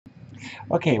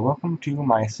Okay, welcome to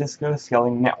my Cisco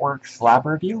Scaling Networks lab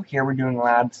review. Here we're doing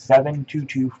lab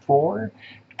 7224,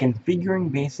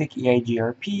 configuring basic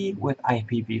EIGRP with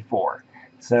IPv4.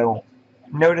 So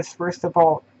notice first of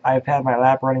all, I've had my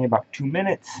lab running about 2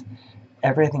 minutes.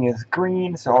 Everything is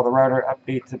green, so all the router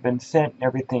updates have been sent.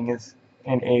 Everything is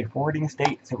in a forwarding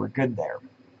state, so we're good there.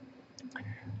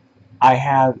 I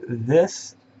have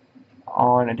this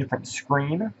on a different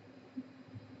screen.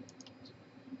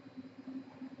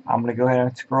 I'm going to go ahead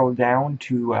and scroll down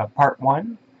to part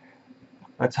 1.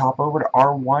 Let's hop over to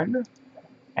R1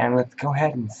 and let's go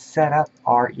ahead and set up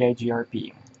our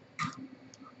EIGRP.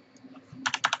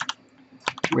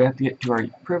 We have to get to our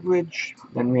privilege,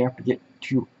 then we have to get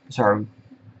to,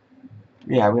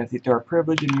 we have to get to our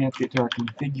privilege, and we have to get to our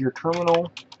configure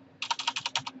terminal.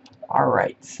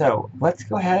 Alright, so let's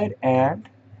go ahead and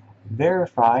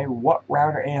verify what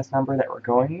router AS number that we're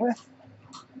going with.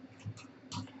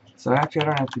 So actually I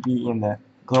don't have to be in the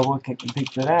global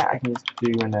config for that. I can just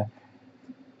do in the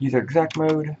user exec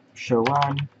mode, show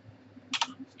run.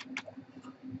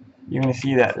 You're going to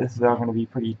see that this is all going to be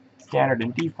pretty standard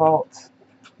and default.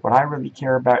 What I really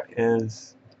care about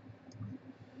is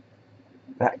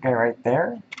that guy right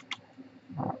there.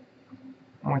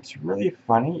 What's really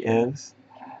funny is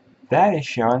that is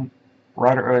showing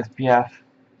router OSPF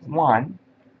 1.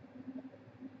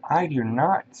 I do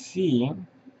not see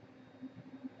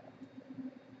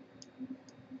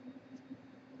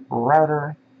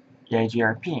router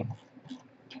EIGRP.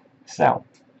 So,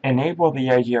 enable the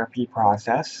EIGRP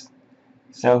process.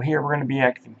 So here we're going to be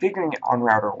configuring it on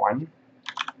router 1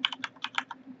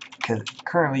 because it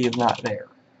currently is not there.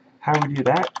 How do we do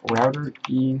that? Router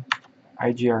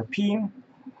EIGRP. I'm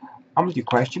going to do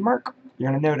question mark. You're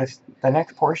going to notice the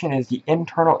next portion is the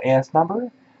internal AS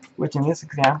number, which in this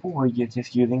example we're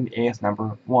just using the AS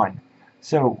number 1.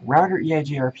 So router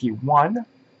EIGRP 1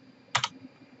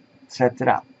 sets it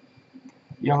up.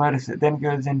 You'll notice it then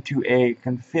goes into a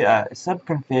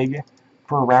subconfig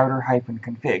for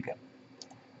router-config.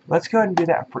 Let's go ahead and do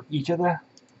that for each of the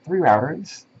 3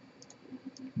 routers.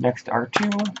 Next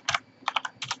R2,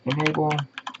 enable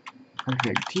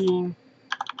config T,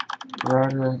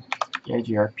 router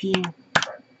EIGRP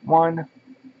 1.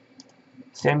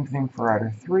 Same thing for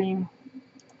router 3.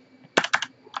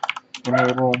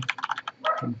 Enable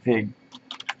config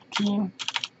T,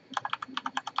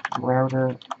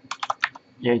 router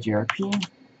EIGRP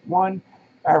 1.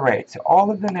 Alright, so all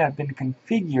of them have been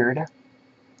configured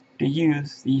to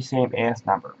use the same AS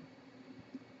number.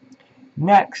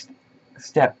 Next,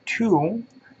 step 2,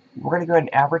 we're going to go ahead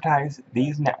and advertise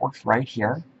these networks right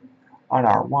here on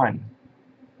R1.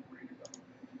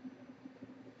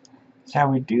 So how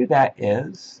we do that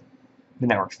is the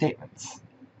network statements.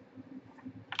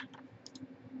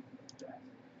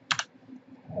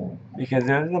 Because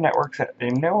those are the networks that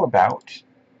they know about.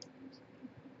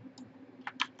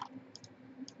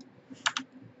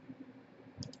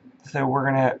 So we're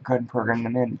going to go ahead and program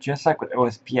them in, just like with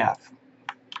OSPF,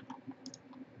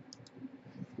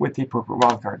 with the appropriate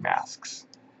wildcard masks.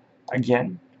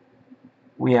 Again,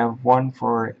 we have one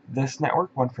for this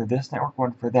network, one for this network,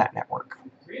 one for that network.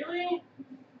 Really?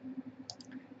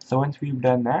 So once we've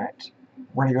done that,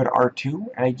 we're going to go to R2,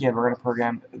 and again, we're going to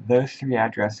program those 3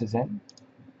 addresses in.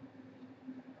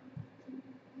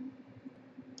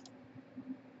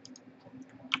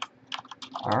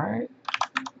 Alright.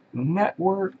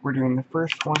 Network, we're doing the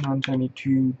first one,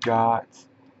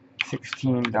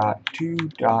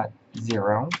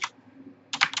 172.16.2.0.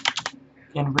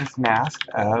 Inverse mask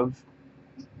of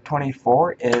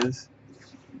 24 is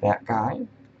that guy.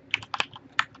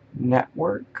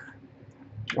 Network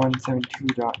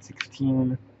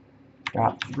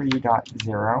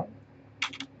 172.16.3.0.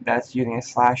 That's using a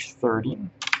 /30.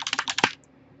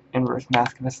 Inverse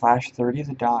mask of a /30 is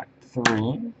a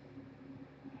 .3.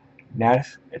 Now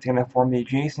it's going to form the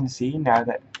adjacency now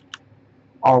that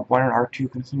R1 and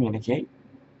R2 can communicate.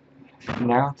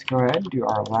 Now let's go ahead and do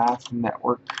our last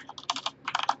network,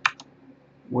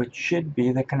 which should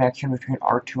be the connection between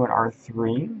R2 and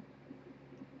R3.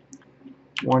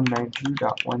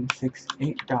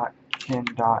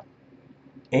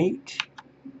 192.168.10.8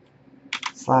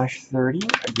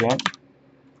 /30 again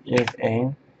is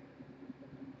a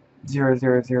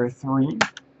 0003.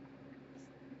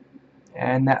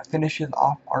 And that finishes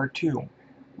off R2.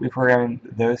 We program in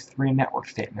those 3 network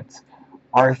statements.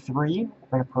 R3, we're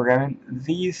going to program in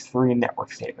these 3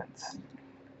 network statements.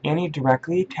 Any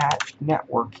directly attached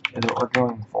network is what we're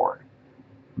going for.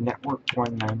 Network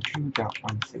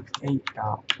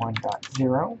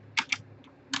 192.168.1.0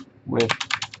 with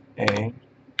a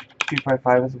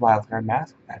 2.5 as a wildcard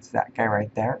mask. That's that guy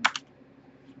right there.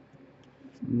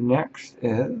 Next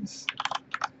is,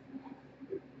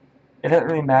 it doesn't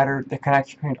really matter the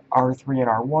connection between R3 and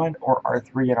R1 or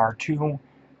R3 and R2.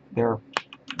 They're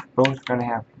both going to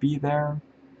have to be there.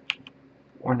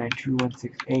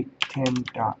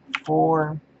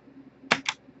 192.168.10.4.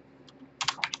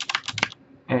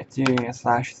 And it's doing a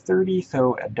 /30,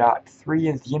 so a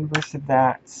 .3 is the inverse of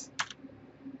that.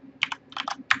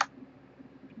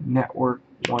 Network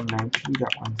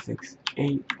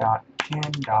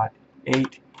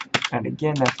 192.168.10.8. And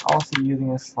again, that's also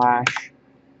using a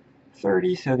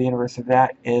 /30, so the inverse of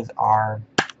that is our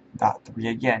 .3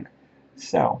 again.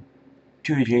 So,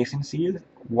 two adjacencies,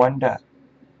 one to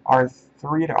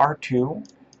R3 to R2,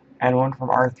 and one from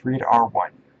R3 to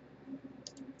R1.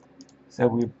 So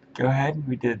we go ahead and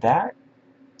we did that.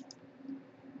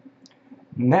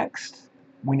 Next,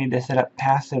 we need to set up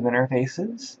passive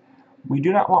interfaces. We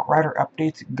do not want router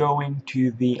updates going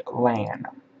to the LAN.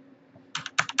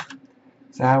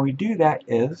 So how we do that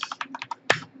is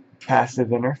passive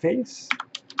interface,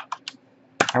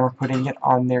 and we're putting it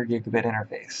on their gigabit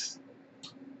interface.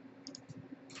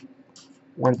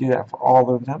 We're going to do that for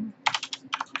all of them.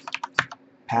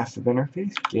 Passive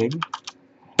interface, gig.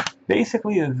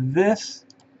 Basically, this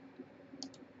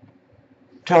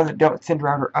tells it don't send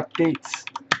router updates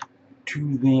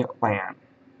to the LAN.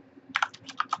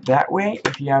 That way,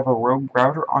 if you have a rogue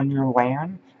router on your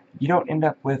LAN, you don't end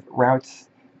up with routes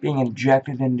being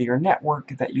injected into your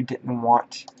network that you didn't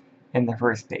want in the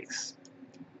first place.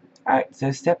 Alright,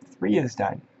 so step 3 is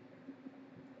done.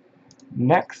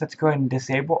 Next, let's go ahead and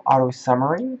disable auto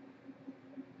summary.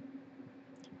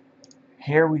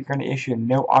 Here we're going to issue a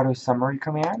no auto summary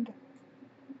command.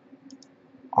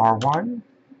 R1,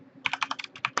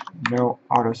 no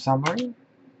auto summary.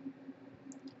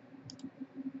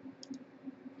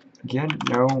 Again,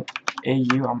 no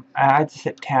AU. I just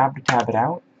hit tab to tab it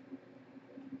out.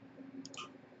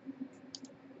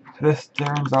 This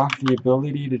turns off the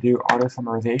ability to do auto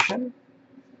summarization.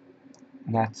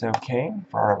 And that's okay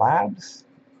for our labs.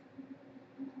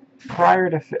 Prior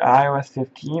to iOS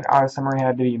 15, auto summary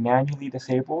had to be manually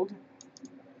disabled.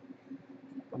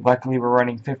 Luckily, we're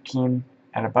running 15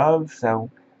 and above, so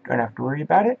don't have to worry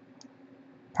about it.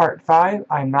 Part 5,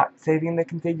 I'm not saving the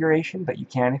configuration, but you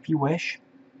can if you wish.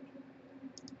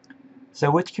 So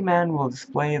which command will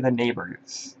display the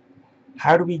neighbors?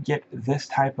 How do we get this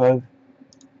type of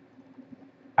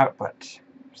output?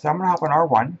 So I'm going to hop on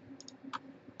R1.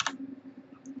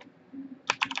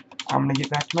 I'm going to get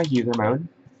back to my user mode.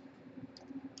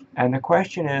 And the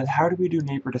question is, how do we do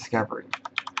neighbor discovery?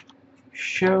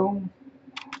 Show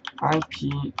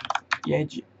IP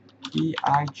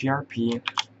EIGRP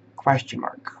question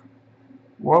mark.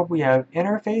 Well, we have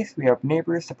interface, we have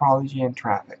neighbors, topology, and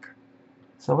traffic.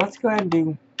 So let's go ahead and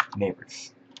do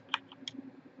neighbors.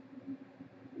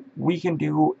 We can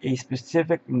do a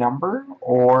specific number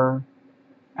or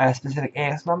a specific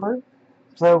AS number.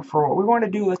 So for what we want to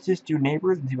do, let's just do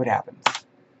neighbors and see what happens.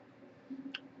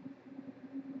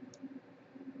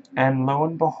 And lo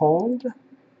and behold,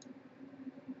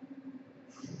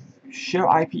 show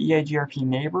IP EIGRP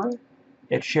neighbor.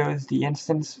 It shows the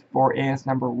instance for AS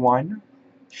number 1,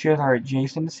 shows our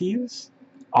adjacencies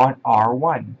on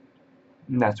R1.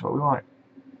 And that's what we want.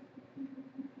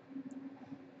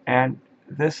 And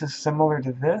this is similar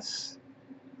to this.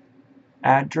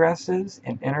 Addresses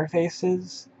and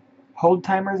interfaces. Hold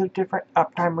timers are different,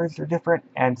 up timers are different,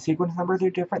 and sequence numbers are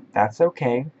different. That's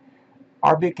okay.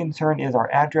 Our big concern is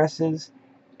our addresses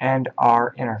and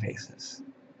our interfaces.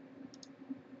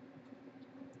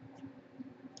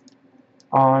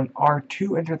 On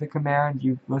R2, enter the command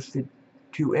you've listed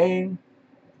 2A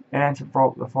and answer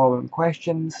the following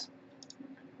questions.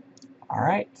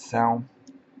 Alright, so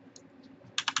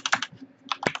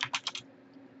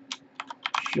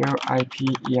show IP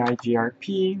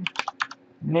EIGRP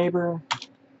neighbor.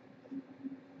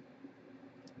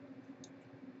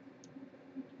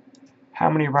 How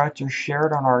many routes are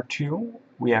shared on R2?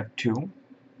 We have 2.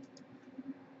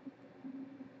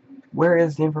 Where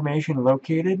is the information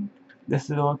located? This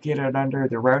is located under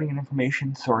the routing and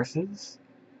information sources.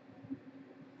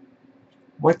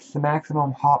 What's the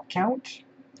maximum hop count?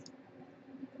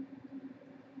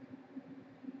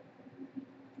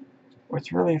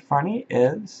 What's really funny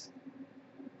is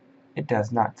it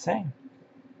does not say.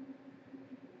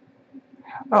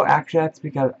 Oh, actually that's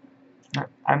because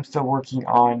I'm still working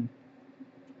on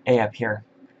A up here.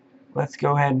 Let's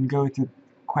go ahead and go through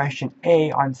question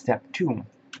A on step 2.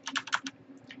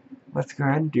 Let's go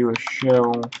ahead and do a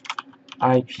show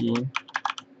IP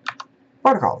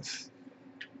protocols.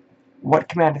 What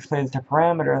command displays the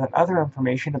parameters and other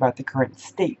information about the current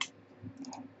state?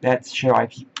 That's show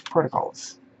IP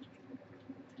protocols.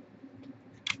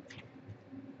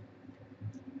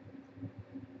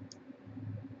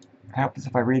 helps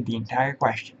if I read the entire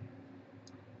question.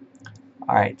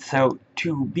 Alright, so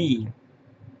to B,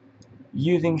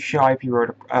 using show IP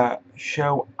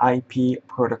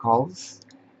protocols,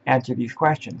 answer these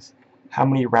questions. How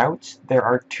many routes? There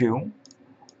are 2.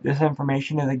 This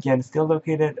information is again still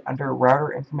located under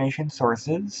router information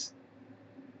sources.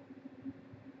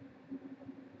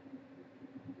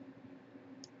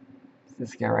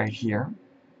 This guy right here.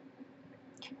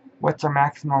 What's our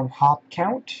maximum hop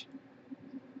count?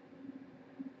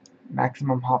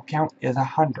 Maximum hop count is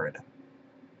 100.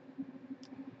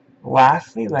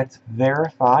 Lastly, let's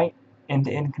verify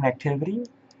end-to-end connectivity.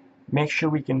 Make sure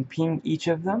we can ping each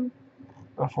of them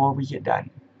before we get done.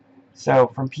 So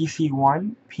from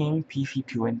PC1, ping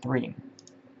PC2 and 3.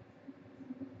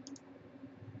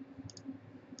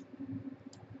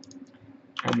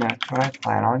 And that's what I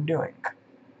plan on doing.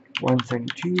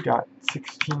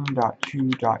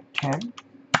 172.16.2.10.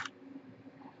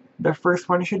 The first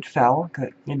one should fail because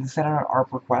it needs to send out an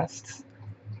ARP request.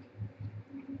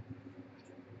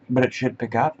 But it should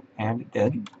pick up, and it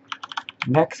did.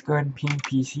 Next, go ahead and ping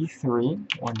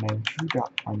PC3,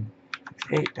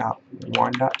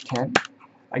 192.168.1.10.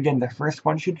 Again, the first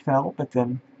one should fail, but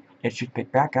then it should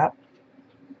pick back up.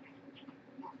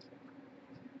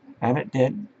 And it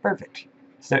did. Perfect.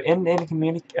 So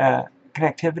end-to-end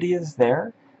connectivity is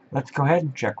there. Let's go ahead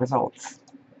and check results.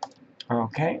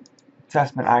 Okay.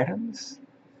 Assessment items.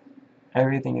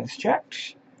 Everything is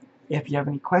checked. If you have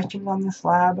any questions on this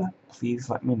lab, please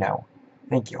let me know.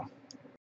 Thank you.